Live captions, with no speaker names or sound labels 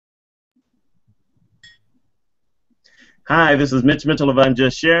Hi, this is Mitch Mitchell of I'm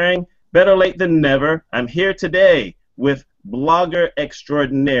Just Sharing. Better late than never. I'm here today with blogger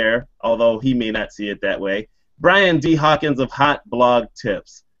extraordinaire, although he may not see it that way, Brian D. Hawkins of Hot Blog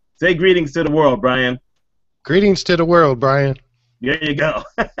Tips. Say greetings to the world, Brian. Greetings to the world, Brian. There you go.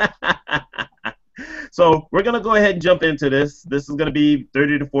 So we're going to go ahead and jump into this. This is going to be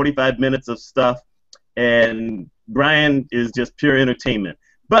 30 to 45 minutes of stuff, and Brian is just pure entertainment.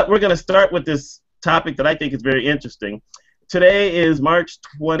 But we're going to start with this topic that I think is very interesting. Today is March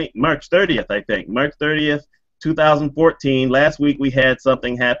 30th, I think. March 30th, 2014. Last week we had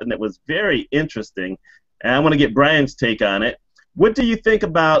something happen that was very interesting, and I want to get Brian's take on it. What do you think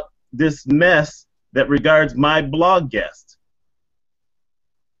about this mess that regards my blog guest?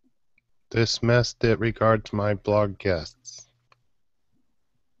 This mess that regards my blog guests.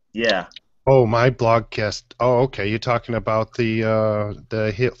 Yeah. Oh, my blog guest. Oh, okay. You're talking about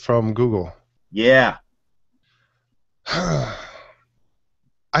the hit from Google. Yeah. I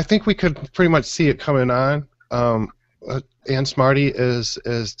think we could pretty much see it coming on. Ann Smarty is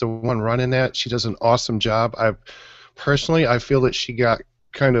the one running that. She does an awesome job. I feel that she got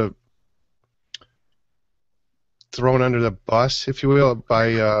kind of thrown under the bus, if you will,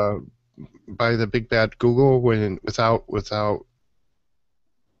 by the big bad Google without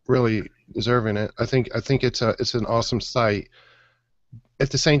really deserving it. I think it's an awesome site.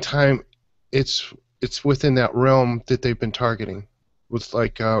 At the same time, it's within that realm that they've been targeting with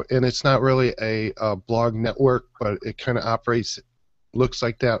and it's not really a blog network, but it kind of looks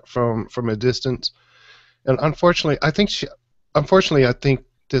like that from a distance. And unfortunately, I think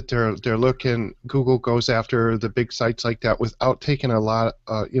that they're looking. Google goes after the big sites like that without taking a lot,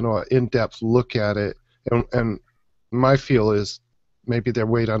 in-depth look at it. And my feel is maybe they're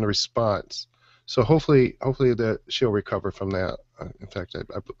waiting on the response. So hopefully that she'll recover from that. In fact,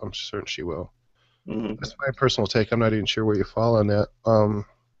 I'm certain she will. Mm-hmm. That's my personal take. I'm not even sure where you fall on that.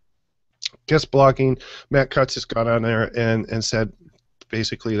 Guest blogging. Matt Cutts has gone on there and said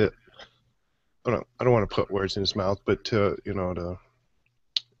basically that I don't want to put words in his mouth, but to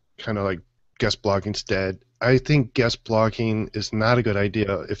kind of like guest blogging's dead. I think guest blogging is not a good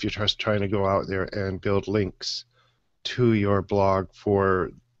idea if you're just trying to go out there and build links to your blog for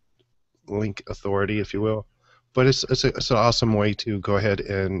link authority, if you will. But it's an awesome way to go ahead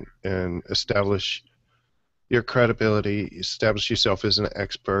and establish your credibility, establish yourself as an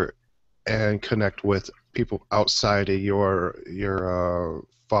expert, and connect with people outside of your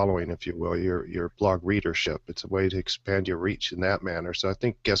following, if you will, your blog readership. It's a way to expand your reach in that manner. So I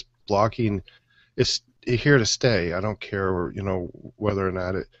think guest blogging is here to stay. I don't care, whether or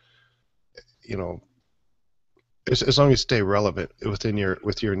not it, as long as you stay relevant with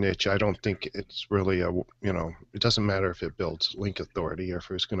your niche. I don't think it's really it doesn't matter if it builds link authority or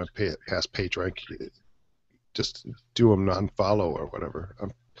if it's going to pass page rank. Just do them non-follow or whatever.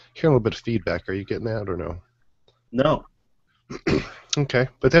 I'm hearing a little bit of feedback. Are you getting that or no? No. Okay,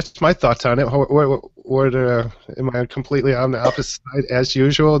 but that's my thoughts on it. Am I completely on the opposite side as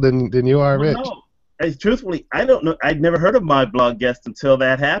usual than you are, Rich? No. Truthfully, I don't know. I'd never heard of my blog guest until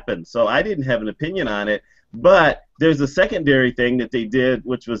that happened, so I didn't have an opinion on it. But there's a secondary thing that they did,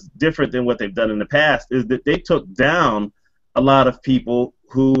 which was different than what they've done in the past, is that they took down a lot of people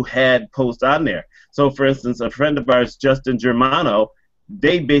who had posts on there. So, for instance, a friend of ours, Justin Germano,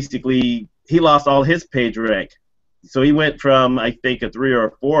 he lost all his page rank. So he went from, I think, a 3 or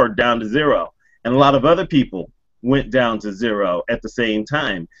a 4 down to 0. And a lot of other people went down to 0 at the same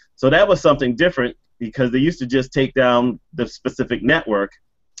time. So that was something different because they used to just take down the specific network.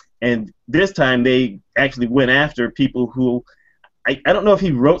 And this time they actually went after people who, I don't know if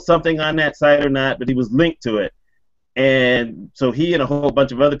he wrote something on that site or not, but he was linked to it. And so he and a whole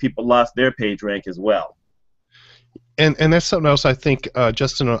bunch of other people lost their page rank as well. And that's something else. I think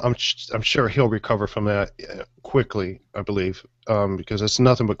Justin, I'm sure he'll recover from that quickly. I believe because it's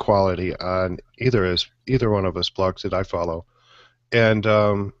nothing but quality on either one of us blogs that I follow, and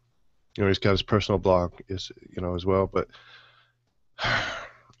he's got his personal blog as well. But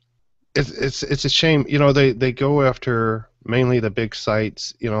it's a shame. They go after mainly the big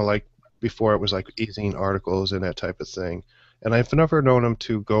sites. Like before it was like ezine articles and that type of thing. And I've never known them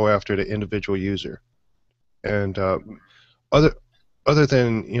to go after the individual user. And other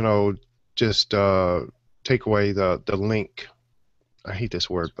than just take away the link. I hate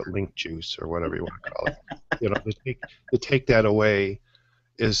this word, but link juice or whatever you want to call it. To take that away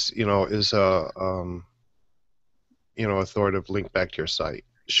is authoritative link back to your site.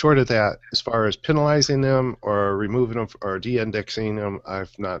 Short of that, as far as penalizing them or removing them or de-indexing them,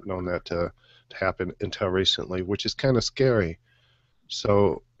 I've not known that to happen until recently, which is kind of scary.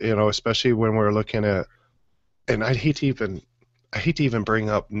 So especially when we're looking at and I hate to even bring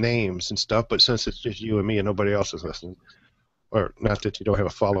up names and stuff, but since it's just you and me and nobody else is listening, or not that you don't have a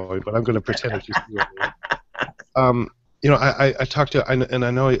following, but I'm going to pretend it's just you and me. I talked to, and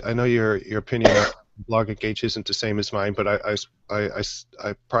I know your opinion on blog engage isn't the same as mine, but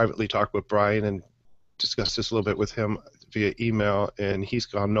I privately talked with Brian and discussed this a little bit with him via email, and he's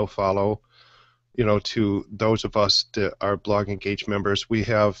gone no follow. To those of us that are blog engage members, we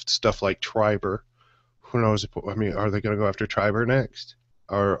have stuff like Triber. Who knows? I mean, are they going to go after Triber next?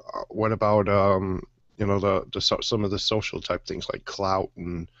 Or what about some of the social type things like Clout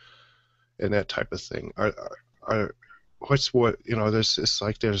and that type of thing? Are There's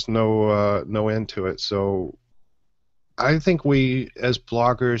like there's no end to it. So I think we as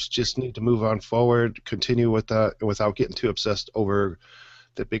bloggers just need to move on forward, continue with that without getting too obsessed over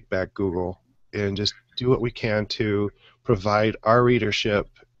the big bad Google, and just do what we can to provide our readership,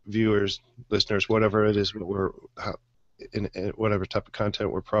 viewers, listeners, whatever it is in whatever type of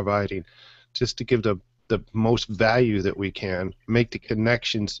content we're providing, just to give the most value that we can, make the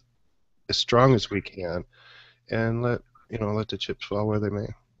connections as strong as we can, and let the chips fall where they may.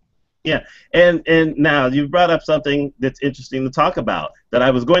 Yeah, and now you've brought up something that's interesting to talk about that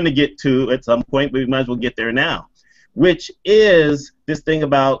I was going to get to at some point, but we might as well get there now, which is this thing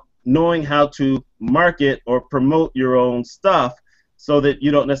about knowing how to market or promote your own stuff so that you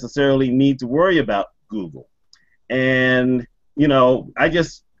don't necessarily need to worry about Google. And, I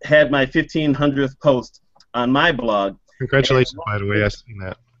just had my 1,500th post on my blog. Congratulations, by the way, I've seen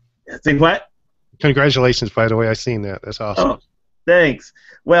that. Say what? Congratulations, by the way, I've seen that. That's awesome. Oh, thanks.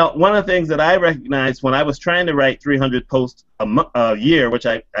 Well, one of the things that I recognized when I was trying to write 300 posts a year, which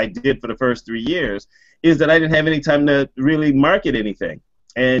I did for the first 3 years, is that I didn't have any time to really market anything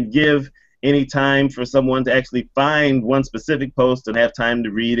and give any time for someone to actually find one specific post and have time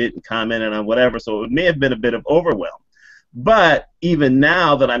to read it and comment on whatever. So it may have been a bit of overwhelm. But even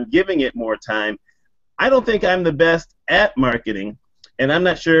now that I'm giving it more time, I don't think I'm the best at marketing, and I'm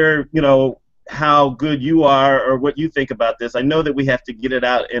not sure, how good you are or what you think about this. I know that we have to get it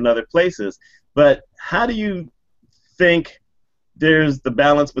out in other places, but how do you think there's the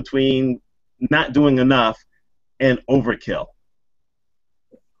balance between not doing enough and overkill?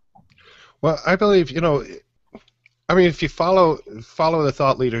 Well, I believe, if you follow the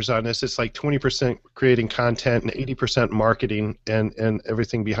thought leaders on this, it's like 20% creating content and 80% marketing and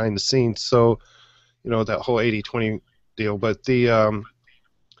everything behind the scenes. So, that whole 80-20 deal. But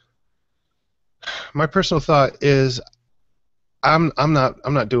my personal thought is I'm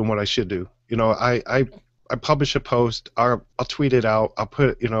not doing what I should do. I publish a post, I'll tweet it out, I'll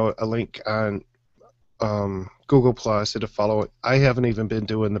put a link on Google Plus to follow it. I haven't even been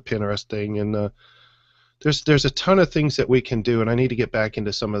doing the Pinterest thing, and there's a ton of things that we can do, and I need to get back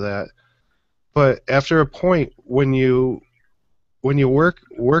into some of that. But after a point, when you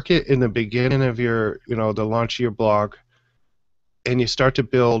work it in the beginning of your the launch of your blog, and you start to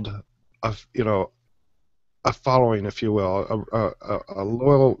build a following, if you will, a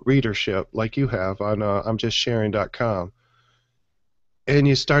loyal readership like you have on I'mJustSharing.com, and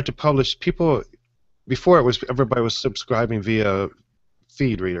you start to publish. People, before everybody was subscribing via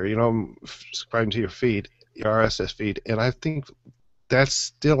feed reader, subscribing to your feed, your RSS feed, and I think that's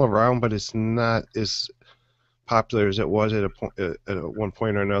still around, but it's not as popular as it was at one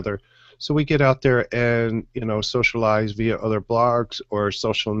point or another. So we get out there and socialize via other blogs or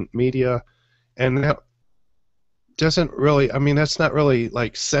social media, and that doesn't really. I mean, that's not really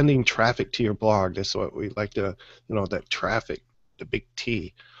like sending traffic to your blog. That's what we like to, that traffic, the big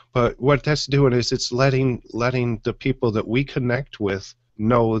T. But what that's doing is it's letting the people that we connect with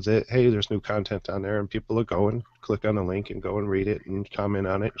know that, hey, there's new content on there, and people will go and click on the link and go and read it and comment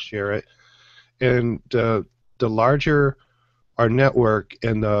on it and share it. And the larger our network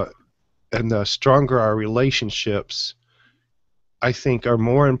and the stronger our relationships, I think, are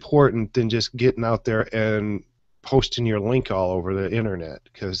more important than just getting out there and posting your link all over the internet,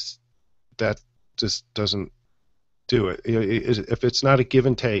 because that just doesn't do it. If it's not a give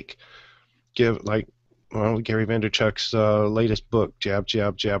and take, Gary Vaynerchuk's latest book, Jab,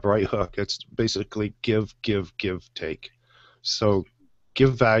 Jab, Jab, Right Hook, it's basically give, take. So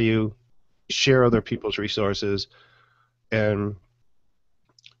give value, share other people's resources, and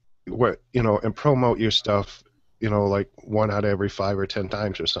and promote your stuff, like 1 out of every 5 or 10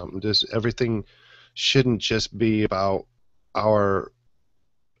 times or something. Everything shouldn't just be about our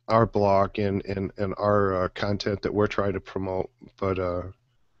blog and our content that we're trying to promote, but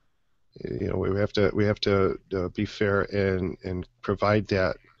we have to be fair and provide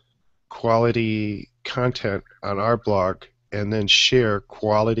that quality content on our blog and then share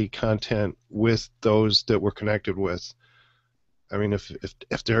quality content with those that we're connected with. I mean,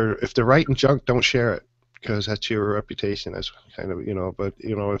 if they're writing junk, don't share it, because that's your reputation. That's kind of, but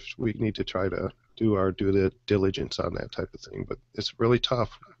if we need to try to do our due diligence on that type of thing, but it's really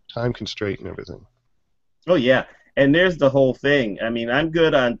tough, time constraint and everything. Oh yeah, and there's the whole thing. I mean, I'm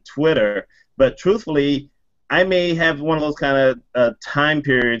good on Twitter, but truthfully, I may have one of those kind of time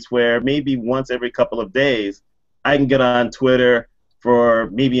periods where maybe once every couple of days I can get on Twitter for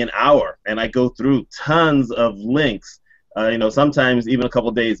maybe an hour, and I go through tons of links, sometimes even a couple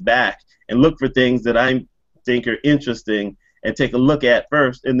of days back, and look for things that I think are interesting and take a look at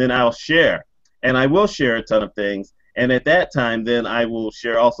first, and then I'll share. And I will share a ton of things, and at that time, then I will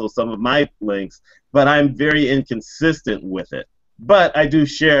share also some of my links, but I'm very inconsistent with it. But I do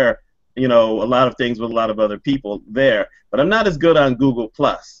share, a lot of things with a lot of other people there, but I'm not as good on Google+.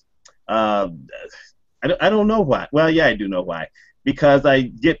 I don't know why. Well, yeah, I do know why. Because I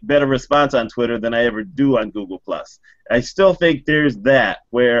get better response on Twitter than I ever do on Google+. I still think there's that,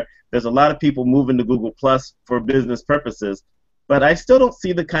 where there's a lot of people moving to Google+ for business purposes, but I still don't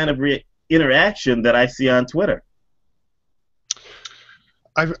see the kind of interaction that I see on Twitter.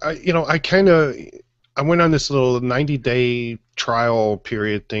 I went on this little 90-day trial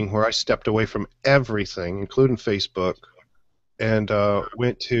period thing where I stepped away from everything, including Facebook, and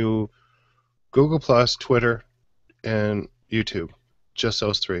went to Google+, Twitter, and YouTube. Just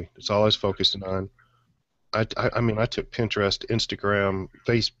those three. That's all I was focusing on. I mean, I took Pinterest, Instagram,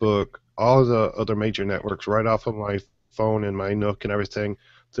 Facebook, all of the other major networks right off of my phone and my Nook and everything.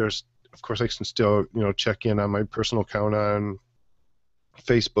 Of course, I can still, check in on my personal account on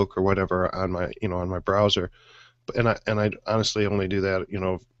Facebook or whatever on my, on my browser. And I honestly only do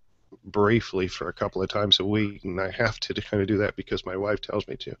that, briefly for a couple of times a week, and I have to kind of do that because my wife tells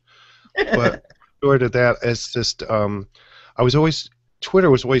me to. But short of that, it's just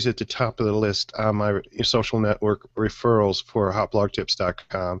Twitter was always at the top of the list on my social network referrals for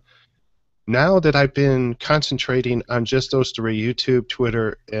hotblogtips.com. Now that I've been concentrating on just those three, YouTube,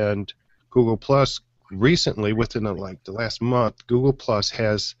 Twitter, and Google+, recently, within the last month, Google+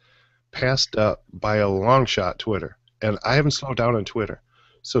 has passed up by a long shot Twitter, and I haven't slowed down on Twitter.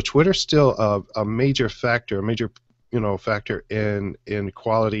 So Twitter's still a major factor, factor in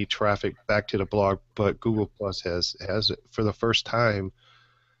quality traffic back to the blog, but Google Plus has for the first time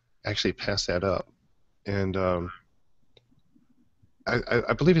actually passed that up, and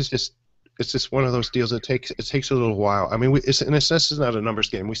I believe it's just one of those deals that takes a little while. I mean, this is not a numbers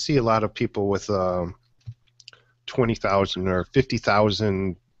game. We see a lot of people with 20,000 or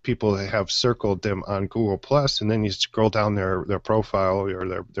 50,000 people that have circled them on Google Plus, and then you scroll down their profile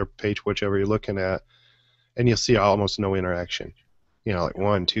or their page, whichever you're looking at, and you'll see almost no interaction. Like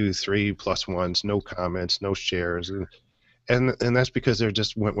 1, 2, 3 plus ones, no comments, no shares, and that's because they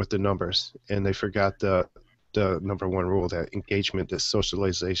just went with the numbers and they forgot the number one rule, that engagement, that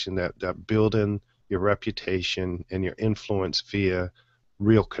socialization, that building your reputation and your influence via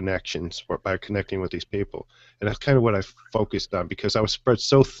real connections by connecting with these people. And that's kind of what I focused on, because I was spread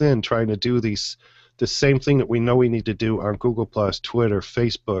so thin trying to do the same thing that we know we need to do on Google+, Twitter,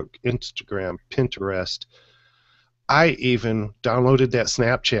 Facebook, Instagram, Pinterest. I even downloaded that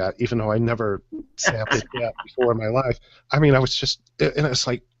Snapchat, even though I never snapped at that before in my life. I mean, I was just, and it's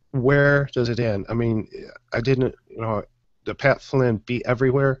like, where does it end? I mean, I didn't, the Pat Flynn be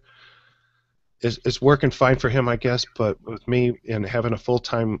everywhere is working fine for him, I guess, but with me and having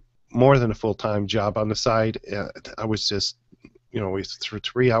more than a full-time job on the side, I was just, with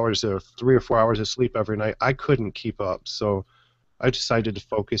 3 or 4 hours of sleep every night, I couldn't keep up. So I decided to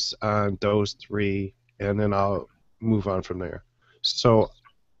focus on those three, and then I'll move on from there. So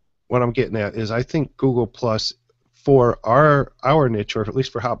what I'm getting at is I think Google Plus for our niche, or at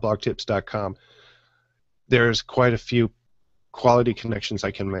least for hotblogtips.com, there's quite a few quality connections I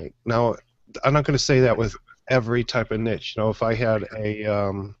can make. Now, I'm not going to say that with every type of niche. If I had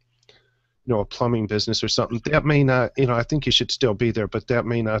a plumbing business or something, that may not, I think you should still be there, but that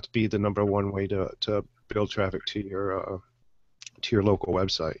may not be the number one way to build traffic to your local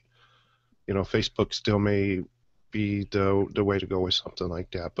website. Facebook still may be the way to go with something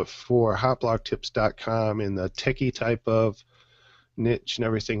like that. But for hotblogtips.com and the techie type of niche and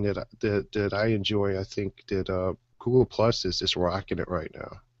everything that I enjoy, I think that Google Plus is just rocking it right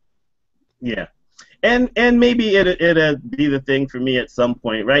now. Yeah, and maybe it'll be the thing for me at some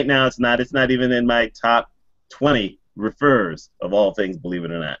point. Right now, it's not. It's not even in my top 20 refers of all things, believe it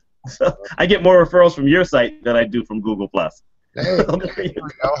or not. So I get more referrals from your site than I do from Google Plus. Hey,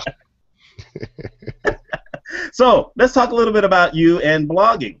 So let's talk a little bit about you and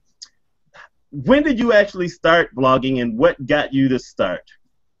blogging. when did you actually start blogging, and what got you to start?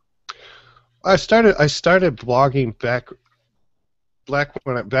 I started blogging back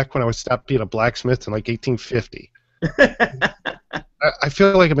when I was stopped being a blacksmith in like 1850. I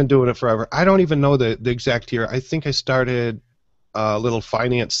feel like I've been doing it forever. I don't even know the exact year. I think I started a little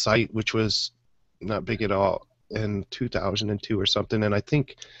finance site, which was not big at all, in 2002 or something, and I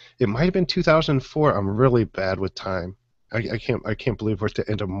think it might have been 2004. I'm really bad with time. I can't believe we're at the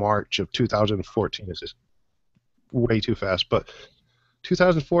end of March of 2014. It's just way too fast. But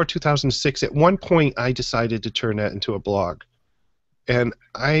 2004, 2006. At one point, I decided to turn that into a blog, and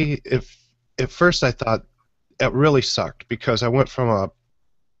if at first I thought it really sucked because I went from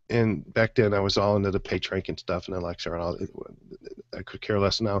and back then I was all into the page ranking stuff and the lecture and all. I could care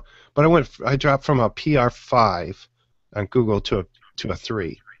less now. But I dropped from a PR5 on Google to a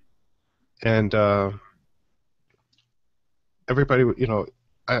 3, and everybody,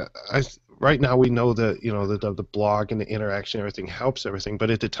 I right now we know that the blog and the interaction, everything helps everything.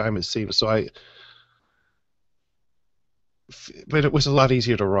 But at the time it seemed so. But it was a lot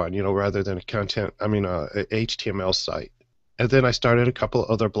easier to run, rather than a HTML site. And then I started a couple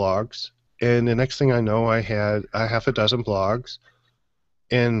other blogs, and the next thing I know, I had a half a dozen blogs,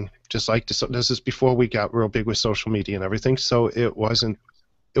 and just like this is before we got real big with social media and everything, so it was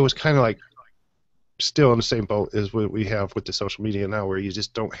kind of like still in the same boat as what we have with the social media now, where you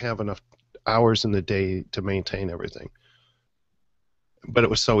just don't have enough hours in the day to maintain everything. But it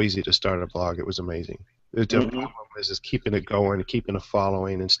was so easy to start a blog, it was amazing. The problem is keeping it going, keeping a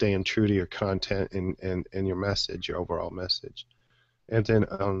following, and staying true to your content and your message, your overall message. And then,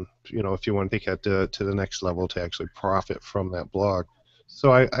 if you want to take it to the next level to actually profit from that blog.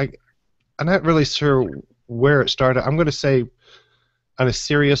 So I'm not really sure where it started. I'm going to say on a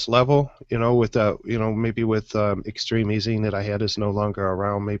serious level, maybe with Extreme Easing that I had is no longer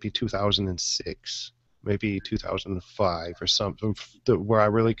around, maybe 2006. Maybe 2005 or something, where I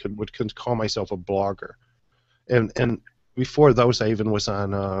really could call myself a blogger, and before those I even was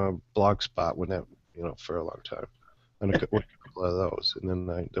on Blogspot when that for a long time, and a couple of those, and then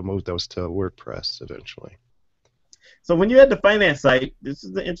I moved those to WordPress eventually. So when you had the finance site, this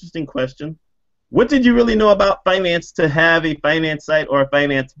is the interesting question. What did you really know about finance to have a finance site or a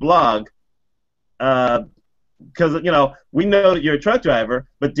finance blog? Because we know that you're a truck driver,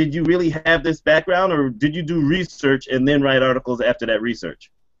 but did you really have this background, or did you do research and then write articles after that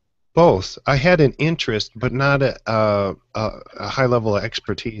research? Both. I had an interest, but not a high level of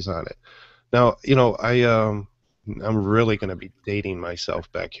expertise on it. Now, I'm really going to be dating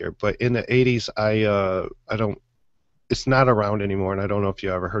myself back here, but in the 80s, I don't. It's not around anymore, and I don't know if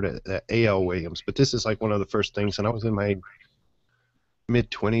you ever heard of A.L. Williams, but this is like one of the first things, and I was in my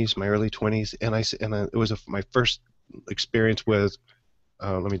mid-20s, my early 20s, and it was my first experience with,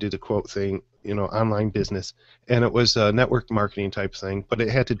 let me do the quote thing, online business, and it was a network marketing type thing, but it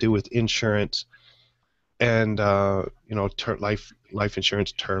had to do with insurance and life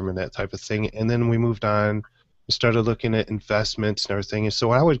insurance term and that type of thing. And then we moved on and started looking at investments and everything. And so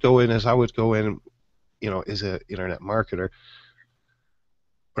what I would go in, as an internet marketer,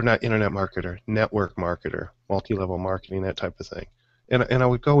 or not internet marketer, network marketer, multi-level marketing, that type of thing. And I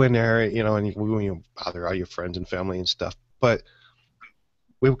would go in there, and you bother all your friends and family and stuff. But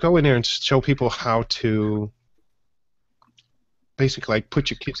we would go in there and show people how to basically like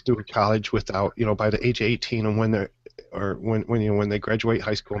put your kids through college without, by the age of 18, and when they graduate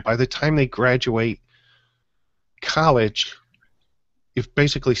high school. And by the time they graduate college, you've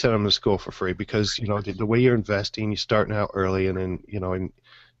basically sent them to school for free because the way you're investing, you're starting out early, and then and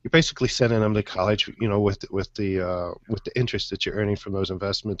you're basically sending them to college, with the interest that you're earning from those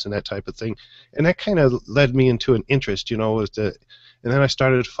investments and that type of thing. And that kind of led me into an interest, and then I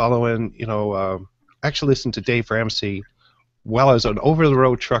started following, actually listened to Dave Ramsey while as an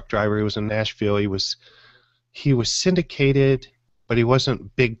over-the-road truck driver. He was in Nashville. He was syndicated, but he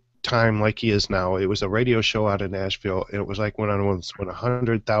wasn't big time like he is now. It was a radio show out of Nashville, and it was like when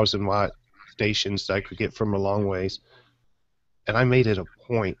 100,000 watt stations that I could get from a long ways. And I made it a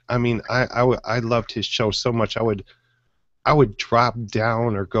point. I mean, I loved his show so much. I would drop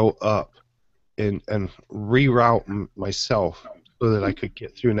down or go up and reroute myself so that I could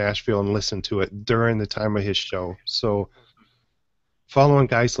get through Nashville and listen to it during the time of his show. So following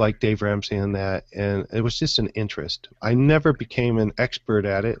guys like Dave Ramsey and that, and it was just an interest. I never became an expert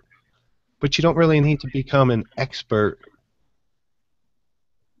at it, but you don't really need to become an expert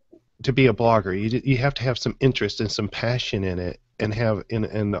to be a blogger. You have to have some interest and some passion in it, and have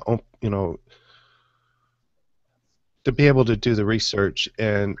to be able to do the research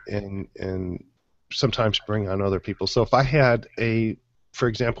and sometimes bring on other people. So if I had a for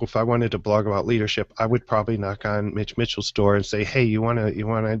example, if I wanted to blog about leadership, I would probably knock on Mitch Mitchell's door and say, "Hey, you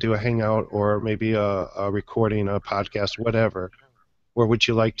wanna do a hangout or maybe a recording, a podcast, whatever? Or would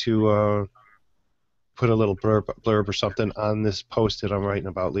you like to put a little blurb or something on this post that I'm writing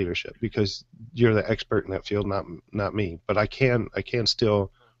about leadership? Because you're the expert in that field, not me. But I can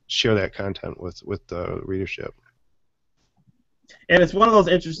still share that content with the readership." And it's one of those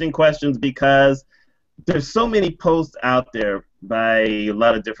interesting questions because there's so many posts out there by a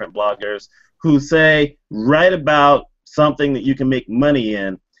lot of different bloggers who say write about something that you can make money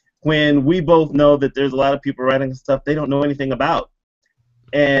in, when we both know that there's a lot of people writing stuff they don't know anything about.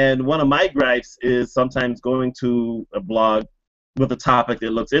 And one of my gripes is sometimes going to a blog with a topic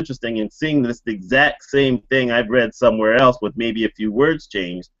that looks interesting and seeing this the exact same thing I've read somewhere else with maybe a few words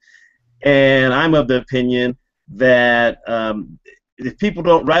changed. And I'm of the opinion that if people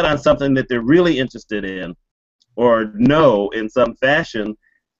don't write on something that they're really interested in or know in some fashion,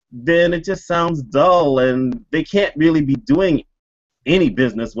 then it just sounds dull and they can't really be doing any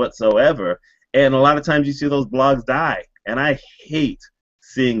business whatsoever. And a lot of times you see those blogs die. And I hate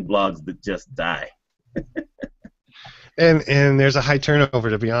seeing blogs that just die. And there's a high turnover,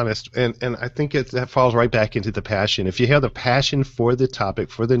 to be honest, and I think that falls right back into the passion. If you have the passion for the topic,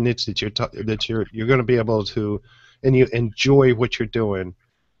 for the niche that you're going to be able to, and you enjoy what you're doing,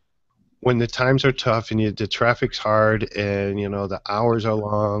 when the times are tough and the traffic's hard and the hours are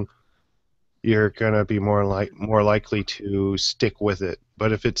long, you're going to be more likely to stick with it.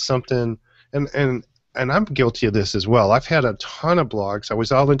 But if it's something, and I'm guilty of this as well. I've had a ton of blogs. I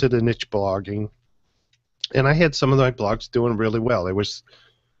was all into the niche blogging. And I had some of my blogs doing really well.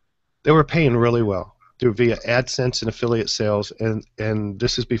 They were paying really well through via AdSense and affiliate sales, and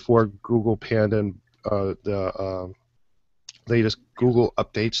this is before Google Panda and the latest Google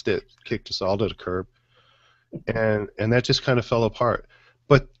updates that kicked us all to the curb, and that just kind of fell apart.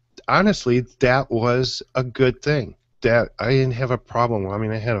 But honestly, that was a good thing. That I didn't have a problem. I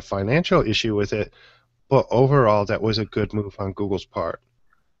mean, I had a financial issue with it, but overall, that was a good move on Google's part.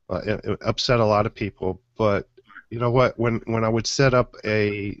 It upset a lot of people, but you know what? When I would set up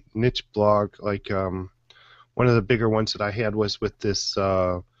a niche blog, like one of the bigger ones that I had was with this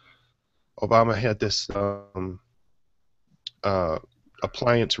Obama had this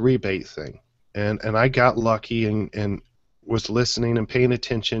appliance rebate thing, and I got lucky and was listening and paying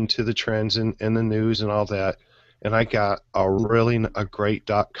attention to the trends and the news and all that, and I got a great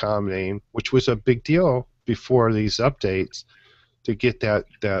 .com name, which was a big deal before these updates. To get those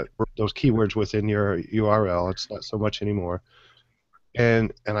keywords within your URL, it's not so much anymore.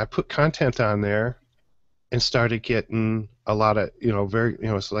 And I put content on there, and started getting a lot of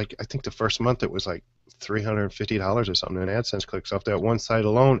it's like I think the first month it was like $350 or something in AdSense clicks off that one site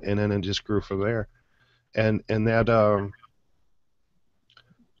alone, and then it just grew from there. And that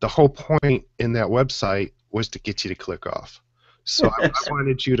the whole point in that website was to get you to click off. So I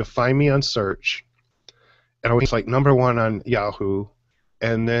wanted you to find me on search. And I was like #1 on Yahoo,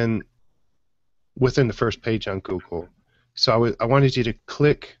 and then within the first page on Google. So I wanted you to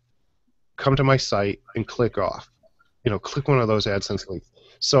come to my site and click off. Click one of those AdSense links.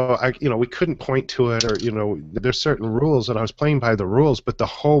 So we couldn't point to it, or there's certain rules, and I was playing by the rules. But the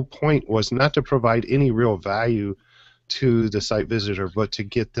whole point was not to provide any real value to the site visitor, but to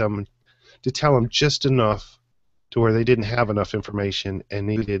get them to tell them just enough to where they didn't have enough information and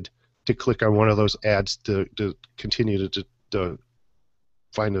needed to click on one of those ads to continue to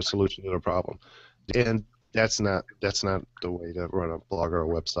find a solution to the problem. And that's not the way to run a blog or a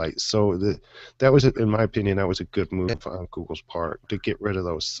website. So that was, in my opinion, that was a good move on Google's part to get rid of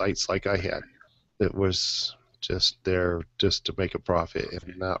those sites like I had that was just there just to make a profit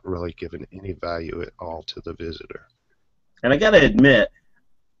and not really giving any value at all to the visitor. And I got to admit,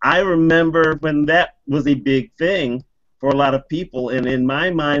 I remember when that was a big thing for a lot of people, and in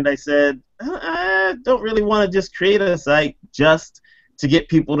my mind I said, I don't really want to just create a site just to get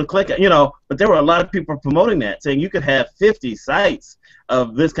people to click it, but there were a lot of people promoting that, saying you could have 50 sites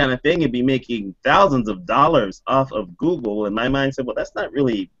of this kind of thing and be making thousands of dollars off of Google, and my mind said, well, that's not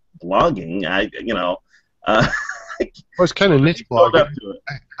really blogging. Well, it's kind of niche blogging.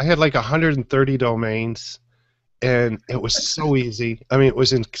 I had like 130 domains, and it was so easy. I mean, it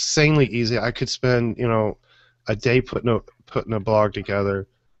was insanely easy. I could spend, a day putting a blog together,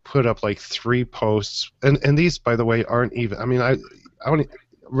 put up like 3 posts, and these, by the way, aren't even. I mean, I'm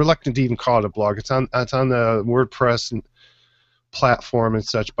reluctant to even call it a blog. It's on the WordPress and platform and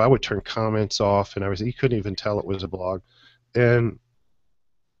such, but I would turn comments off and everything. You couldn't even tell it was a blog. And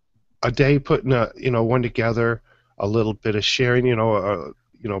a day putting one together, a little bit of sharing,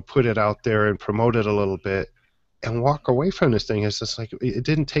 put it out there and promote it a little bit, and walk away from this thing. It's just like it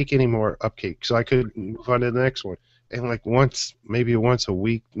didn't take any more upkeep, so I could move on to the next one. And like maybe once a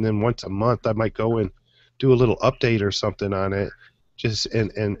week, and then once a month, I might go and do a little update or something on it, just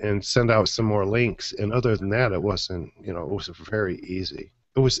and send out some more links. And other than that, it wasn't, it was very easy.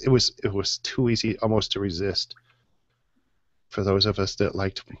 It was too easy almost to resist for those of us that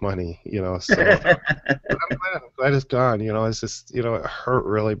liked money. So. But I'm glad it's gone. It's just, it hurt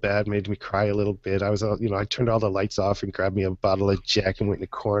really bad, made me cry a little bit. I turned all the lights off and grabbed me a bottle of Jack and went in the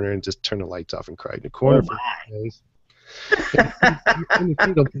corner and just turned the lights off and cried in the corner for days. In a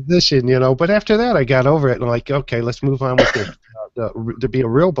fetal position. But after that, I got over it and I'm like, okay, let's move on with this. To be a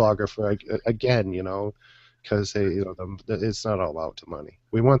real blogger again, because it's not all about the money.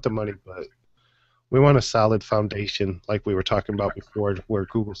 We want the money, but we want a solid foundation, like we were talking about before, where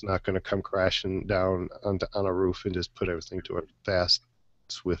Google's not going to come crashing down on a roof and just put everything to a fast,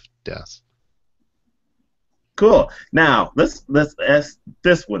 swift death. Cool. Now, let's ask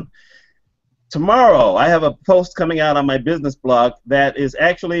this one. Tomorrow, I have a post coming out on my business blog that is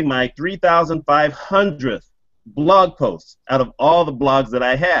actually my 3,500th blog post out of all the blogs that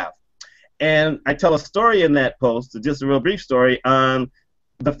I have. And I tell a story in that post, just a real brief story, on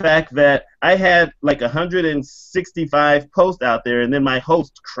the fact that I had like 165 posts out there, and then my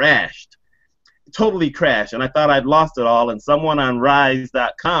host crashed, totally crashed, and I thought I'd lost it all, and someone on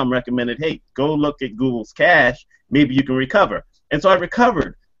rise.com recommended, hey, go look at Google's cache, maybe you can recover. And so I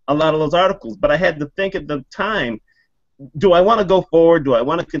recovered a lot of those articles, but I had to think at the time, do I want to go forward? Do I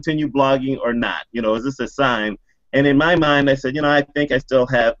want to continue blogging or not? Is this a sign? And in my mind, I said, I think I still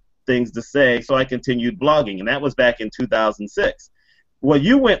have things to say, so I continued blogging, and that was back in 2006. Well,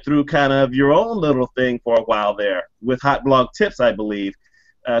 you went through kind of your own little thing for a while there with Hot Blog Tips, I believe,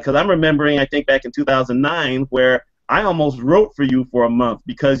 because I'm remembering, I think, back in 2009 where I almost wrote for you for a month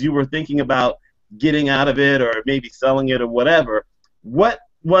because you were thinking about getting out of it or maybe selling it or whatever. What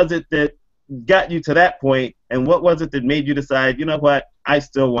was it that got you to that point, and what was it that made you decide, you know what, I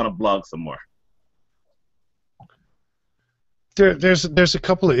still want to blog some more? There's a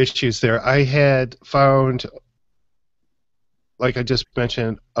couple of issues there. I had found, like I just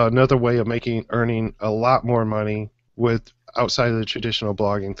mentioned, another way of earning a lot more money with outside of the traditional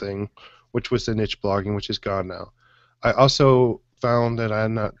blogging thing, which was the niche blogging, which is gone now. I also found that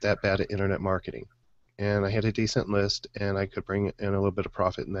I'm not that bad at internet marketing, and I had a decent list, and I could bring in a little bit of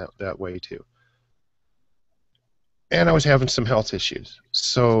profit in that way too. And I was having some health issues,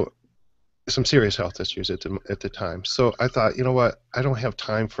 so some serious health issues at the time. So I thought, you know what, I don't have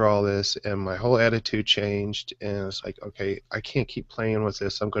time for all this, and my whole attitude changed, and it's like, okay, I can't keep playing with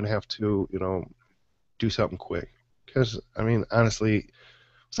this. I'm going to have to, do something quick. Because, honestly,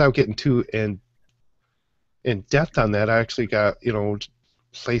 without getting too in depth on that, I actually got,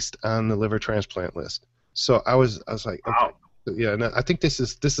 placed on the liver transplant list. So I was like, okay. Wow. Yeah, and I think this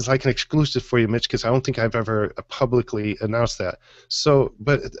is like an exclusive for you, Mitch, because I don't think I've ever publicly announced that. So,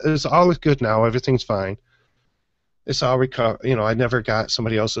 but it's all good now. Everything's fine. It's all recovered. I never got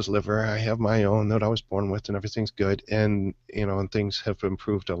somebody else's liver. I have my own that I was born with, and everything's good. And and things have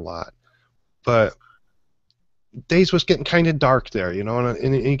improved a lot. But days was getting kind of dark there,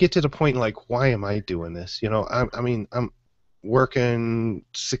 and you get to the point like, why am I doing this? I'm working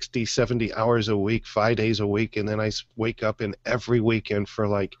 60, 70 hours a week, 5 days a week, and then I wake up and every weekend for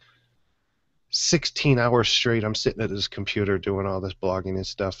like 16 hours straight I'm sitting at this computer doing all this blogging and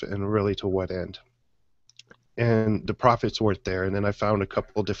stuff, and really to what end? And the profits weren't there, and then I found a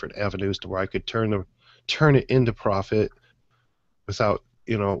couple different avenues to where I could turn it into profit without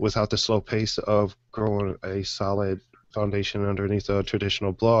the slow pace of growing a solid foundation underneath a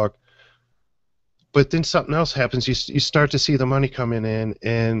traditional blog. But then something else happens. You start to see the money coming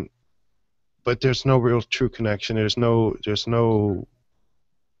in, but there's no real true connection. There's no,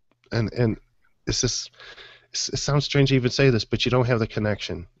 and it's just, it sounds strange to even say this, but you don't have the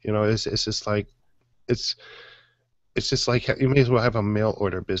connection. It's just like, it's just like you may as well have a mail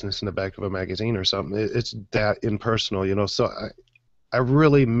order business in the back of a magazine or something. It's that impersonal, So I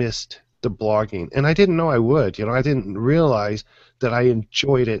really missed the blogging, and I didn't know I would. I didn't realize that I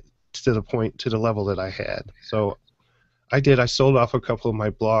enjoyed it to the level that I had. So I did. I sold off a couple of my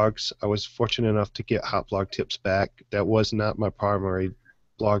blogs. I was fortunate enough to get Hot Blog Tips back. That was not my primary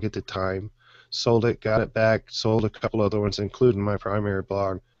blog at the time. Sold it, got it back, sold a couple other ones, including my primary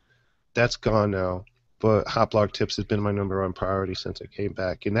blog. That's gone now. But Hot Blog Tips has been my number one priority since I came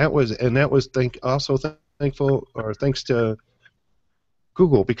back. And that was thanks to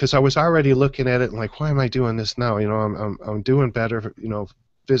Google, because I was already looking at it and like, why am I doing this now? I'm doing better,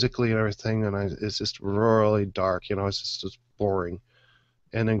 physically and everything, and it's just really dark, it's just boring.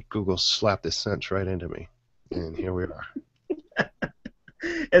 And then Google slapped the sense right into me. and here we are.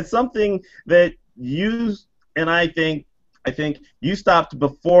 It's something that you and I think you stopped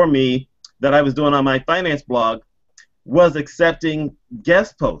before me that I was doing on my finance blog was accepting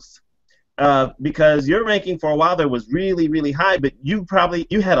guest posts. Because your ranking for a while there was really, really high, but you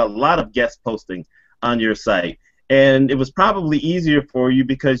had a lot of guest posting on your site, and it was probably easier for you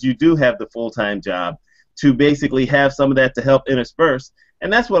because you do have the full-time job to basically have some of that to help intersperse.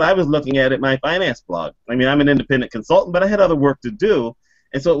 And that's what I was looking at my finance blog. I mean, I'm an independent consultant, but I had other work to do,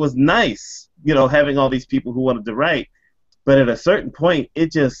 and so it was nice, having all these people who wanted to write. But at a certain point,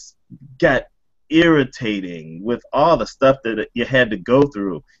 it just got irritating with all the stuff that you had to go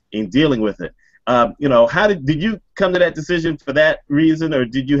through in dealing with it. How did you come to that decision for that reason, or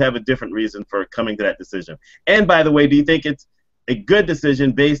did you have a different reason for coming to that decision? And by the way, do you think it's a good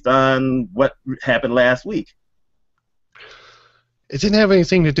decision based on what happened last week? It didn't have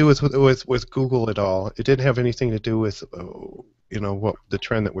anything to do with Google at all. It didn't have anything to do with what the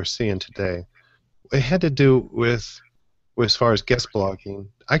trend that we're seeing today. It had to do with as far as guest blogging.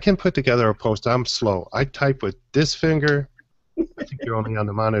 I can put together a post. I'm slow. I type with this finger. I think you're only on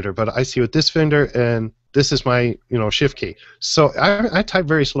the monitor, but I see with this finger, and this is my shift key. So I type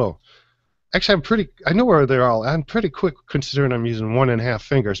very slow. Actually, I know where they're all. I'm pretty quick considering I'm using 1.5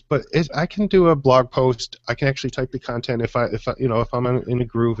 fingers. But I can do a blog post. I can actually type the content if I'm in a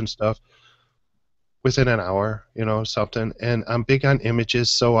groove and stuff within an hour, something. And I'm big on images,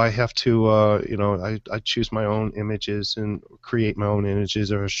 so I have to, I choose my own images and create my own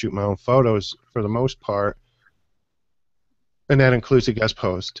images or shoot my own photos for the most part. And that includes a guest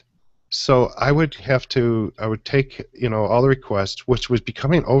post. So I would take, all the requests, which was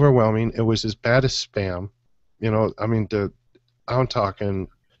becoming overwhelming. It was as bad as spam. I'm talking,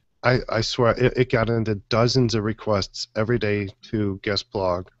 I swear, it got into dozens of requests every day to guest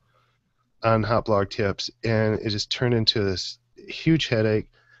blog on Hot Blog Tips, and it just turned into this huge headache.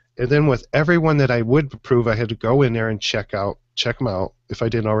 And then with everyone that I would approve, I had to go in there and check them out if I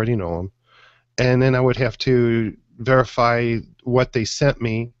didn't already know them. And then I would have to verify what they sent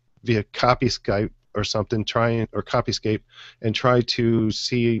me via Copyscape or something, or Copyscape, and try to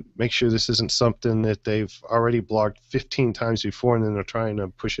make sure this isn't something that they've already blogged 15 times before, and then they're trying to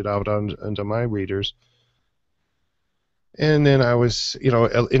push it out onto my readers. And then I was,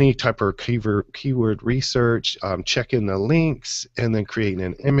 any type of keyword research, checking the links, and then creating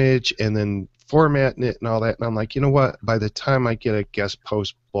an image, and then formatting it and all that. And I'm like, you know what? By the time I get a guest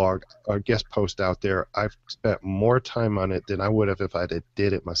post out there, I've spent more time on it than I would have if I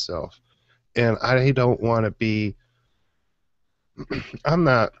did it myself. And I don't want to be. I'm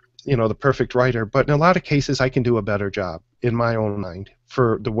not, the perfect writer, but in a lot of cases, I can do a better job in my own mind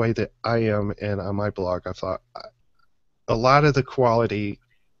for the way that I am. And on my blog, I thought a lot of the quality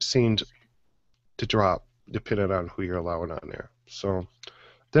seemed to drop depending on who you're allowing on there. So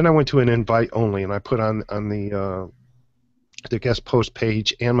then I went to an invite only, and I put on the guest post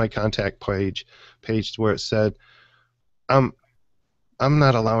page and my contact page where it said, I'm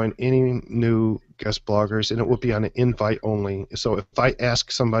not allowing any new guest bloggers, and it will be on an invite only. So if I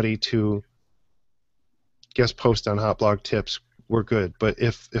ask somebody to guest post on Hot Blog Tips, we're good. But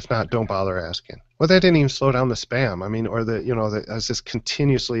if not, don't bother asking. Well, that didn't even slow down the spam. I was just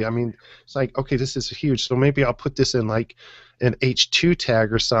continuously. It's like, okay, this is huge. So maybe I'll put this in like an H2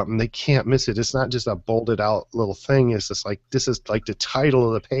 tag or something. They can't miss it. It's not just a bolded out little thing. It's just like, this is like the title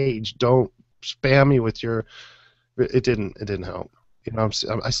of the page. Don't spam me with your. It didn't help.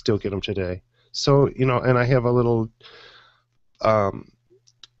 I still get them today. So and I have a little.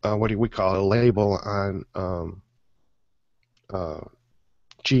 What do we call it? A label on.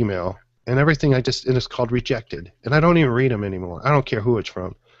 Gmail, and everything and it's called rejected, and I don't even read them anymore. I don't care who it's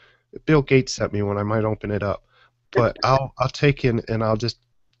from. Bill Gates sent me one. I might open it up, but I'll take it and I'll just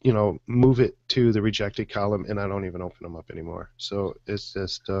move it to the rejected column, and I don't even open them up anymore. So it's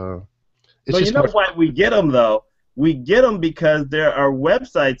just it's just why we get them though? We get them because there are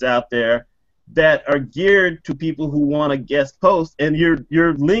websites out there that are geared to people who want to guest post, and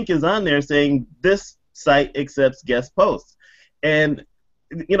your link is on there saying this site accepts guest posts. And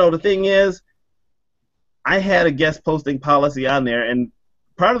the thing is, I had a guest posting policy on there, and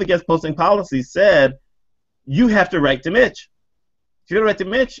part of the guest posting policy said you have to write to Mitch. If you don't write to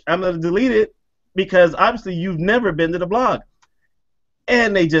Mitch, I'm going to delete it because obviously you've never been to the blog.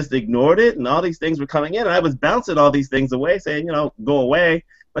 And they just ignored it, and all these things were coming in, and I was bouncing all these things away, saying, go away,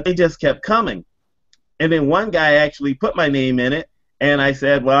 but they just kept coming. And then one guy actually put my name in it, and I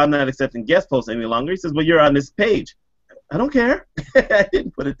said, well, I'm not accepting guest posts any longer. He says, well, you're on this page. I don't care. I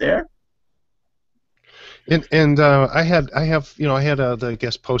didn't put it there. And I have the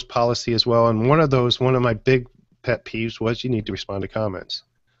guest post policy as well, and one of my big pet peeves was you need to respond to comments.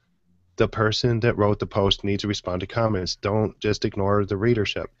 The person that wrote the post needs to respond to comments. Don't just ignore the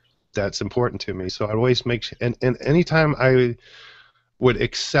readership. That's important to me. So I always and anytime I would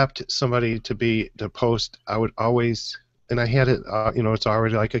accept somebody to post, I would always, and I had it, it's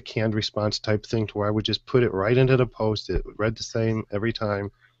already like a canned response type thing to where I would just put it right into the post. It read the same every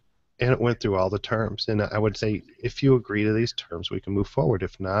time, and it went through all the terms. And I would say, if you agree to these terms, we can move forward.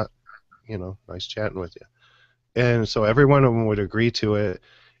 If not, nice chatting with you. And so every one of them would agree to it.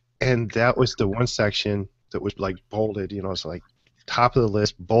 And that was the one section that was like bolded, it's like top of the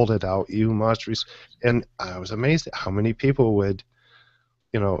list, bolded out, you must, and I was amazed at how many people would,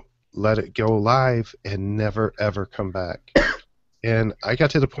 let it go live and never ever come back. And I got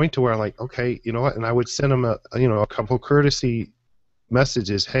to the point to where I'm like, okay, you know what? And I would send them a couple courtesy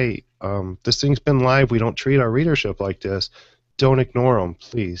messages. Hey, this thing's been live. We don't treat our readership like this. Don't ignore them,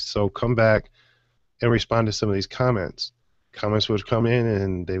 please. So come back and respond to some of these comments. Comments would come in,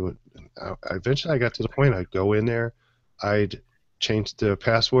 and they would. Eventually, I got to the point I'd go in there, I'd change the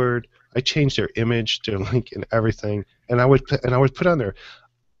password, I changed their image, their link, and everything, and I would put on there,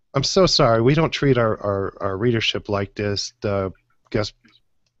 I'm so sorry, we don't treat our readership like this. The guest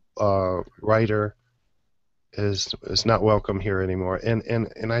writer is not welcome here anymore,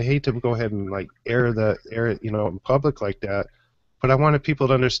 and I hate to go ahead and like air it, in public like that, but I wanted people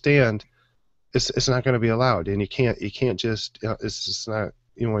to understand. It's not going to be allowed, and you can't just, it's just not,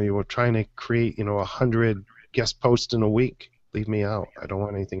 you were trying to create 100 guest posts in a week. Leave me out. I don't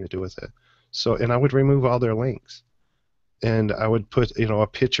want anything to do with it. So, and I would remove all their links, and I would put a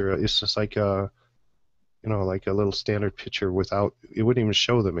picture. It's just like like a little standard picture without, it wouldn't even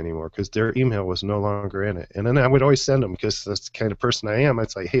show them anymore because their email was no longer in it. And then I would always send them, because that's the kind of person I am.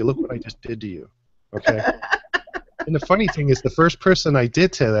 I'd say, hey, look what I just did to you. Okay. And the funny thing is, the first person I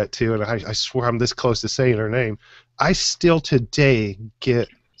did that to, and I swear I'm this close to saying her name, I still today get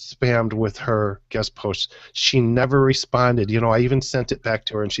spammed with her guest posts. She never responded. I even sent it back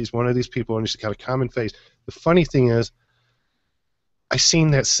to her, and she's one of these people, and she's got a common face. The funny thing is, I seen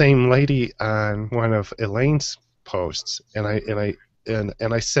that same lady on one of Elaine's posts, and I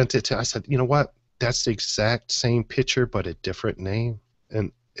sent it to. I said, you know what? That's the exact same picture, but a different name,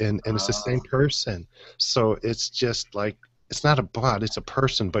 and it's the same person. So it's just like, it's not a bot, it's a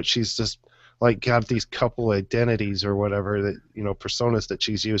person, but she's just like got these couple identities or whatever that, personas that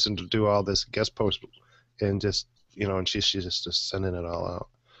she's using to do all this guest post, and just, and she's just sending it all out.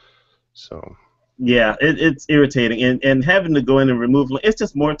 So yeah, it's irritating, and having to go in and remove, it's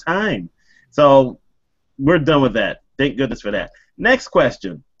just more time. So we're done with that. Thank goodness for that. Next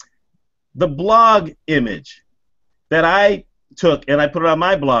question. The blog image that I took and I put it on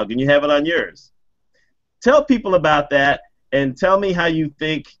my blog, and you have it on yours. Tell people about that, and tell me how you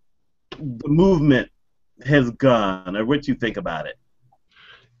think the movement has gone, or what you think about it.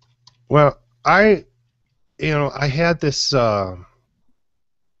 Well, I had this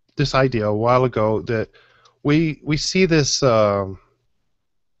this idea a while ago that we see this. I'm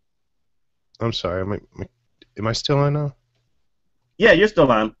sorry, am I still on now? Yeah, you're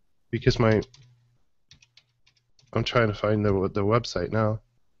still on. Because I'm trying to find the website now.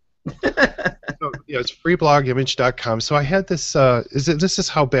 So, it's freeblogimage.com. So I had this. This is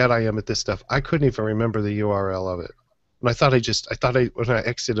how bad I am at this stuff. I couldn't even remember the URL of it. And I thought when I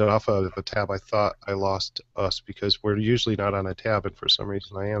exited off of a tab, I thought I lost us, because we're usually not on a tab, and for some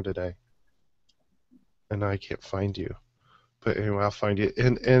reason I am today. And now I can't find you. But anyway, I'll find you.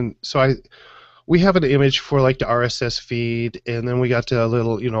 And so we have an image for like the RSS feed, and then we got the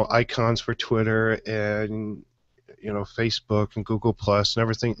little icons for Twitter and Facebook and Google Plus and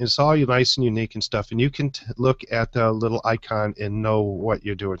everything. It's all nice and unique and stuff, and you can look at the little icon and know what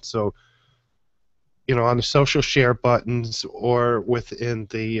you're doing. So on the social share buttons, or within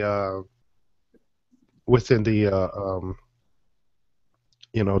the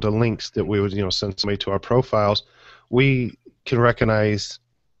the links that we would send somebody to our profiles, we can recognize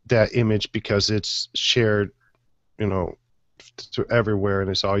that image because it's shared to everywhere, and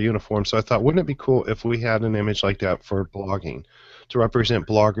it's all uniform. So I thought, wouldn't it be cool if we had an image like that for blogging, to represent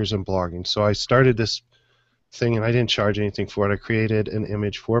bloggers and blogging? So I started this thing, and I didn't charge anything for it. I created an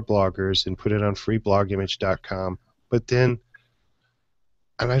image for bloggers and put it on freeblogimage.com. But then,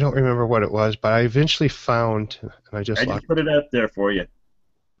 and I don't remember what it was, but I eventually found, and I just put it up there for you.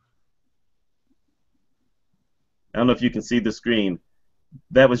 I don't know if you can see the screen.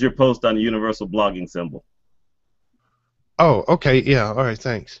 That was your post on the universal blogging symbol. Oh, okay, yeah, all right,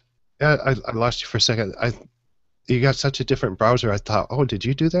 thanks. Yeah, I lost you for a second. you got such a different browser. I thought, oh, did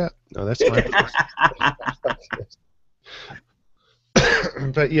you do that? No, that's my.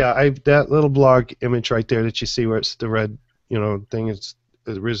 But yeah, that little blog image right there that you see where it's the red, thing. It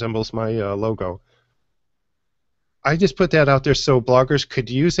resembles my logo. I just put that out there so bloggers could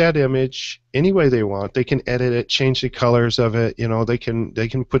use that image any way they want. They can edit it, change the colors of it. They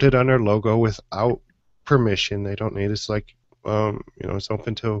can put it on their logo without permission. They don't need it. It's like, it's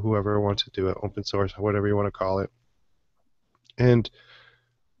open to whoever wants to do it, open source, whatever you want to call it. And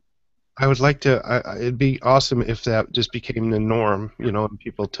I would like to. It'd be awesome if that just became the norm, and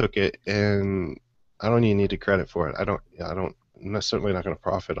people took it. And I don't even need the credit for it. I don't. I'm certainly not going to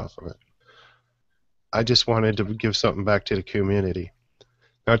profit off of it. I just wanted to give something back to the community.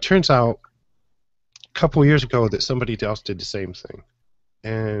 Now it turns out a couple years ago that somebody else did the same thing,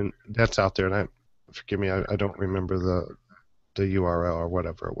 and that's out there. And forgive me, I don't remember the URL or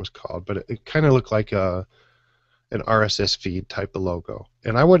whatever it was called, but it kind of looked like an RSS feed type of logo,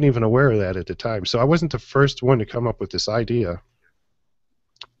 and I wasn't even aware of that at the time. So I wasn't the first one to come up with this idea,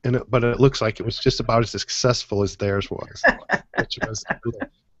 but it looks like it was just about as successful as theirs was, which was.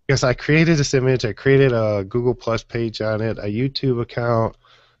 Because I created this image, I created a Google Plus page on it, a YouTube account,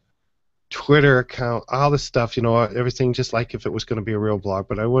 Twitter account, all this stuff, everything just like if it was going to be a real blog,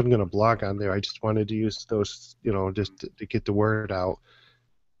 but I wasn't going to blog on there. I just wanted to use those, just to get the word out,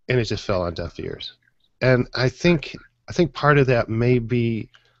 and it just fell on deaf ears. And I think part of that may be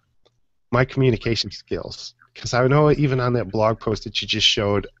my communication skills, because I know even on that blog post that you just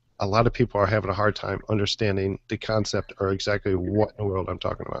showed, a lot of people are having a hard time understanding the concept or exactly what in the world I'm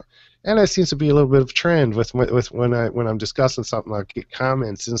talking about. And it seems to be a little bit of a trend with when I'm discussing something, I get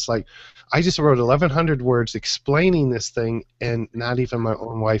comments, and it's like, I just wrote 1,100 words explaining this thing, and not even my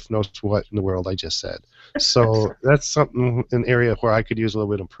own wife knows what in the world I just said. So that's something, an area where I could use a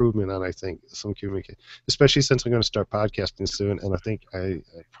little bit of improvement on, I think, some communication, especially since I'm going to start podcasting soon, and I think I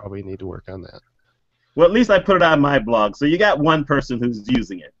probably need to work on that. Well, at least I put it on my blog, so you got one person who's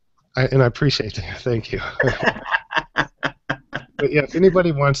using it. And I appreciate that. Thank you. But yeah, if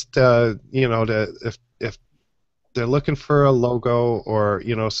anybody wants to, if they're looking for a logo or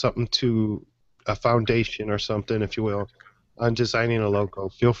something to a foundation or something, if you will, on designing a logo,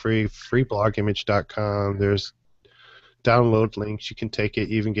 feel free. Freeblogimage.com. There's download links. You can take it.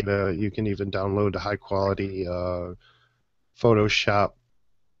 You can even download the high quality Photoshop.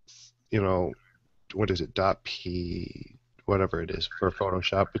 What is it? .p. Whatever it is for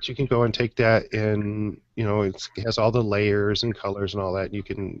Photoshop, but you can go and take that and it has all the layers and colors and all that, and you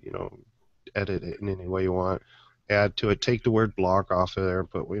can edit it in any way you want, add to it, take the word blog off of there,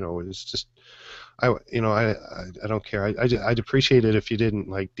 but it's just I don't care. I'd appreciate it if you didn't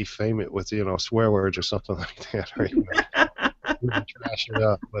like defame it with swear words or something like that, or trash it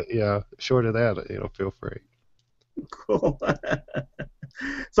up, but yeah, short of that, feel free. Cool.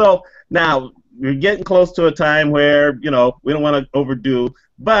 So now we're getting close to a time where we don't want to overdo,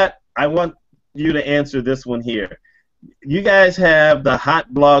 but I want you to answer this one here. You guys have the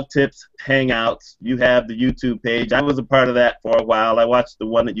Hot Blog Tips Hangouts. You have the YouTube page. I was a part of that for a while. I watched the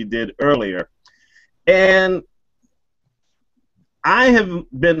one that you did earlier, and I have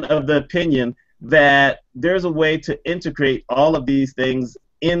been of the opinion that there's a way to integrate all of these things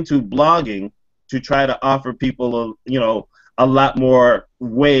into blogging to try to offer people a lot more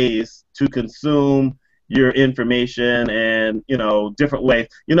ways to consume your information, and different ways.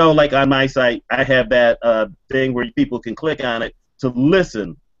 Like on my site, I have that thing where people can click on it to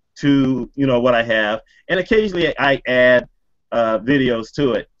listen to what I have, and occasionally I add videos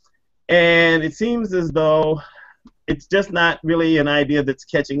to it. And it seems as though it's just not really an idea that's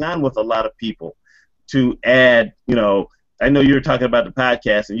catching on with a lot of people to add. I know you're talking about the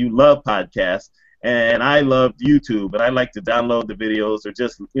podcast, and you love podcasts. And I love YouTube, and I like to download the videos or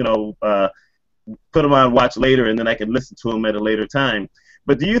just, put them on watch later, and then I can listen to them at a later time.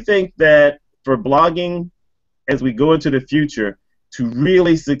 But do you think that for blogging, as we go into the future, to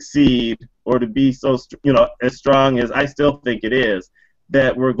really succeed or to be so, as strong as I still think it is,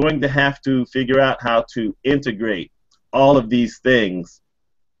 that we're going to have to figure out how to integrate all of these things,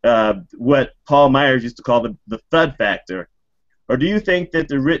 what Paul Myers used to call the thud factor? Or do you think that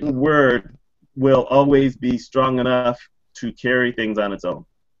the written word will always be strong enough to carry things on its own?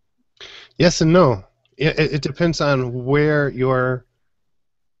 Yes and no. It depends on where your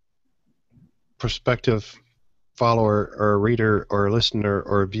prospective follower or reader or listener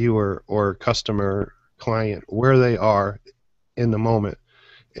or viewer or customer, client, where they are in the moment.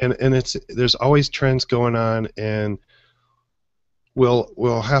 And there's always trends going on, and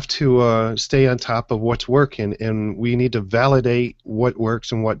we'll have to stay on top of what's working, and we need to validate what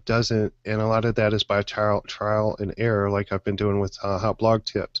works and what doesn't. And a lot of that is by trial and error, like I've been doing with Hot Blog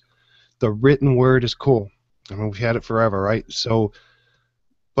Tips. The written word is cool. I mean, we've had it forever, right? So,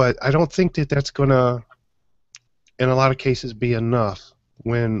 but I don't think that that's gonna, in a lot of cases, be enough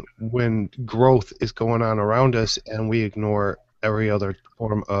when growth is going on around us and we ignore every other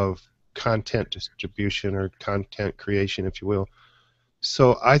form of content distribution or content creation, if you will.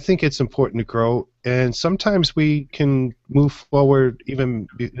 So I think it's important to grow, and sometimes we can move forward and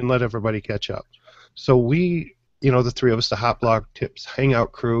let everybody catch up. So we, the three of us, the Hot Blog Tips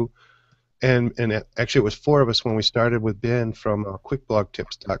Hangout crew, and actually it was four of us when we started with Ben from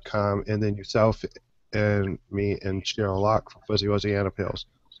quickblogtips.com, and then yourself and me and Cheryl Locke from Fuzzy Wuzzy Anapils.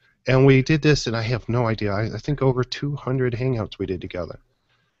 And we did this, and I have no idea. I think over 200 hangouts we did together.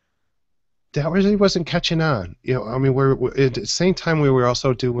 That really wasn't catching on. I mean, we're at the same time we were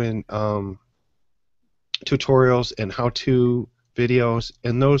also doing tutorials and how-to videos,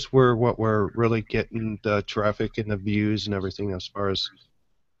 and those were what were really getting the traffic and the views and everything as far as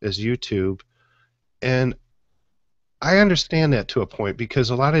YouTube. And I understand that to a point, because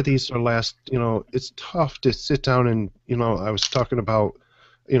a lot of these are it's tough to sit down and, I was talking about,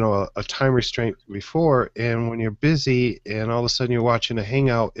 a time restraint before, and when you're busy and all of a sudden you're watching a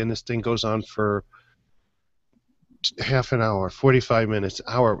hangout and this thing goes on for half an hour, 45 minutes,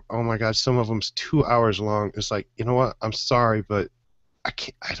 hour, oh my God, some of them's 2 hours long. It's like, you know what, I'm sorry, but I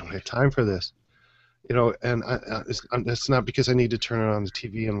don't have time for this. And it's not because I need to turn it on the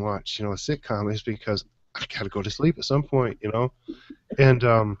TV and watch, a sitcom. It's because I got to go to sleep at some point, And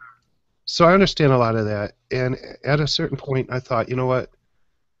so I understand a lot of that. And at a certain point, I thought, you know what,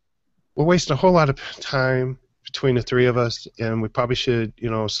 we're wasting a whole lot of time between the three of us, and we probably should,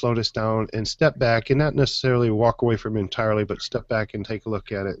 slow this down and step back, and not necessarily walk away from it entirely, but step back and take a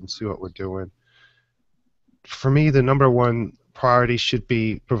look at it and see what we're doing. For me, the number one priority should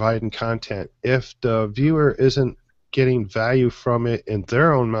be providing content. If the viewer isn't getting value from it in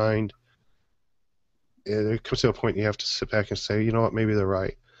their own mind, it comes to a point you have to sit back and say, you know what, maybe they're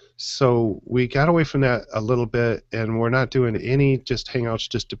right. So we got away from that a little bit, and we're not doing any just hangouts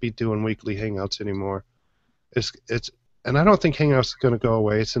just to be doing weekly hangouts anymore. And I don't think hangouts is going to go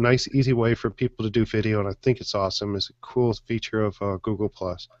away. It's a nice, easy way for people to do video, and I think it's awesome. It's a cool feature of Google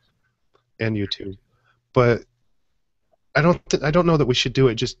Plus and YouTube. But I don't know that we should do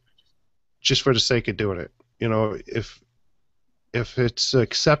it just for the sake of doing it. If it's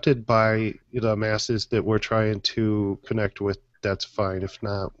accepted by the masses that we're trying to connect with, that's fine. If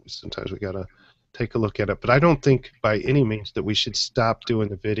not, sometimes we gotta take a look at it. But I don't think by any means that we should stop doing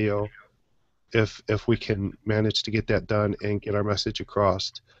the video if we can manage to get that done and get our message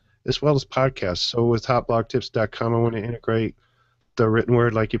across, as well as podcasts. So with hotblogtips.com, I want to integrate the written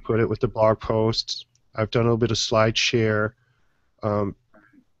word, like you put it, with the blog posts. I've done a little bit of slide share.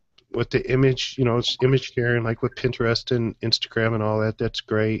 With the image, it's image sharing, like with Pinterest and Instagram and all that. That's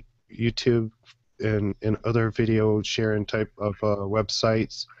great. YouTube and other video sharing type of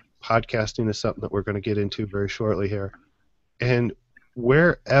websites. Podcasting is something that we're going to get into very shortly here. And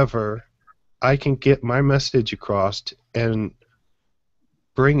wherever I can get my message across and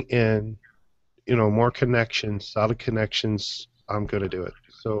bring in, more connections, solid connections, I'm going to do it.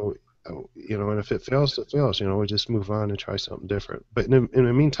 So, and if it fails, it fails. We just move on and try something different. But in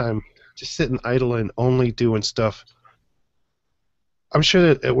the meantime, just sitting idle and only doing stuff, I'm sure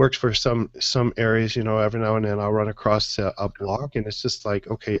that it works for some areas. Every now and then I'll run across a blog, and it's just like,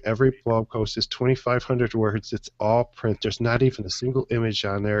 okay, every blog post is 2,500 words. It's all print. There's not even a single image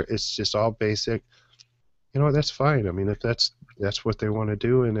on there. It's just all basic. That's fine. I mean, if that's what they want to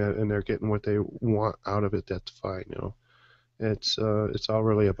do, and they're getting what they want out of it, that's fine. It's all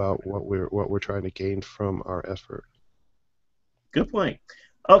really about what we're trying to gain from our effort. Good point.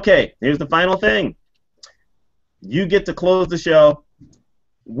 Okay, here's the final thing. You get to close the show.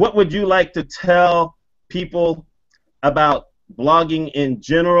 What would you like to tell people about blogging in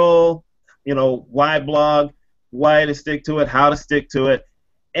general? Why blog, why to stick to it, how to stick to it,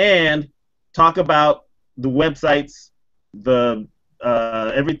 and talk about the websites, the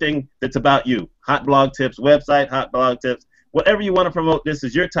everything that's about you. Hot Blog Tips website, Hot Blog Tips, whatever you want to promote. This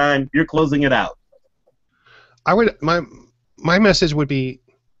is your time. You're closing it out. My message would be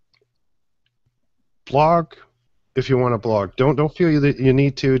blog if you want to blog. Don't feel that you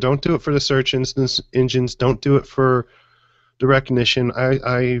need to. Don't do it for the search engines. Don't do it for the recognition.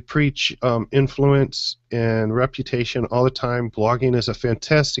 I preach influence and reputation all the time. Blogging is a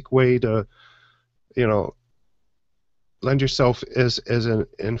fantastic way to, lend yourself as an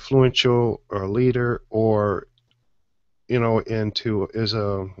influential or a leader, or into is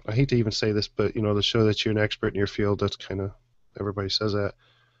I hate to even say this, but to show that you're an expert in your field. That's kind of, everybody says that.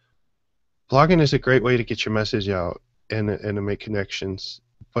 Blogging is a great way to get your message out and to make connections.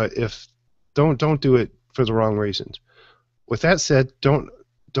 But if don't do it for the wrong reasons. With that said, don't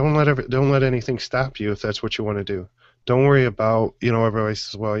let anything stop you if that's what you want to do. Don't worry about, everybody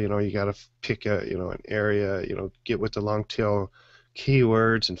says, well, you got to pick an area, get with the long tail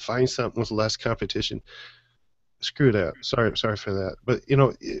keywords and find something with less competition. Screw that. Sorry for that. But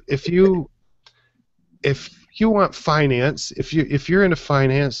if you want finance, if you're into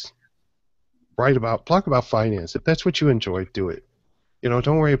finance, blog about finance. If that's what you enjoy, do it.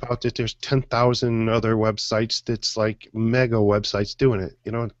 Don't worry about that. There's 10,000 other websites that's like mega websites doing it.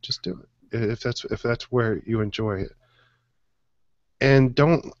 Just do it if that's where you enjoy it. And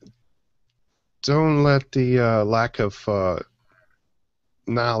don't let the lack of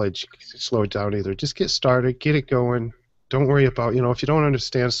knowledge slow it down either. Just get started, get it going. Don't worry about, if you don't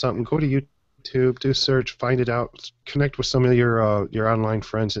understand something, go to YouTube, do a search, find it out, connect with some of your online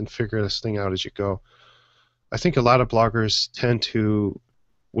friends and figure this thing out as you go. I think a lot of bloggers tend to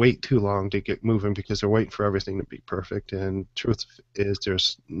wait too long to get moving because they're waiting for everything to be perfect, and truth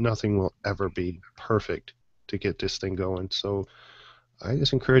is nothing will ever be perfect to get this thing going. So I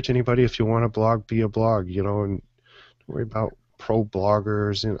just encourage anybody, if you want to blog, be a blog, and don't worry about pro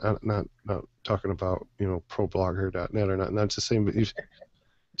bloggers, and not talking about problogger.net or not. That's the same. But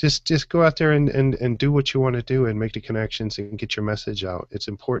just go out there and do what you want to do and make the connections and get your message out. It's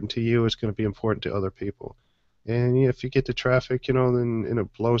important to you. It's going to be important to other people. And if you get the traffic, then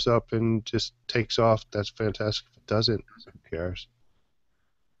it blows up and just takes off, that's fantastic. If it doesn't, who cares?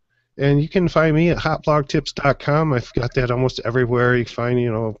 And you can find me at hotblogtips.com. I've got that almost everywhere. You can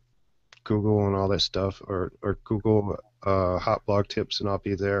find, Google and all that stuff, or Google Hot Blog Tips, and I'll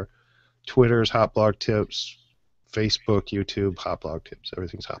be there. Twitter's Hot Blog Tips, Facebook, YouTube, Hot Blog Tips.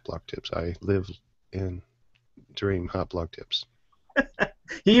 Everything's Hot Blog Tips. I live and dream Hot Blog Tips.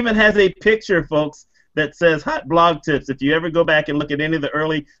 He even has a picture, folks, that says Hot Blog Tips. If you ever go back and look at any of the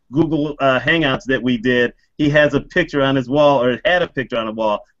early Google Hangouts that we did, he has a picture on his wall, or had a picture on the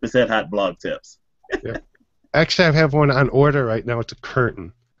wall that said Hot Blog Tips. Yeah. Actually, I have one on order right now. It's a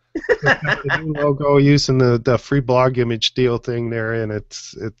curtain. It's got the new logo using the free blog image deal thing there, and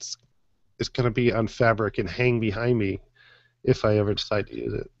it's going to be on fabric and hang behind me if I ever decide to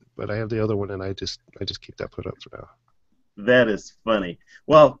use it. But I have the other one, and I just keep that put up for now. That is funny.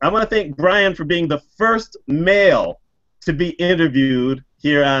 Well, I want to thank Brian for being the first male to be interviewed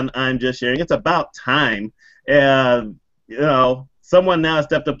here on I'm Just Sharing. It's about time. Someone now has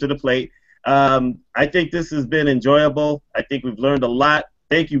stepped up to the plate. I think this has been enjoyable. I think we've learned a lot.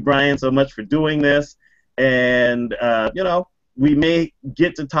 Thank you, Brian, so much for doing this. And, we may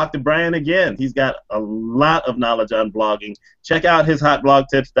get to talk to Brian again. He's got a lot of knowledge on blogging. Check out his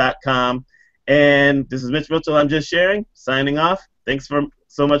hotblogtips.com. And this is Mitch Mitchell. I'm Just Sharing, signing off. Thanks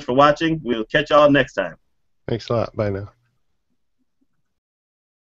so much for watching. We'll catch y'all next time. Thanks a lot. Bye now.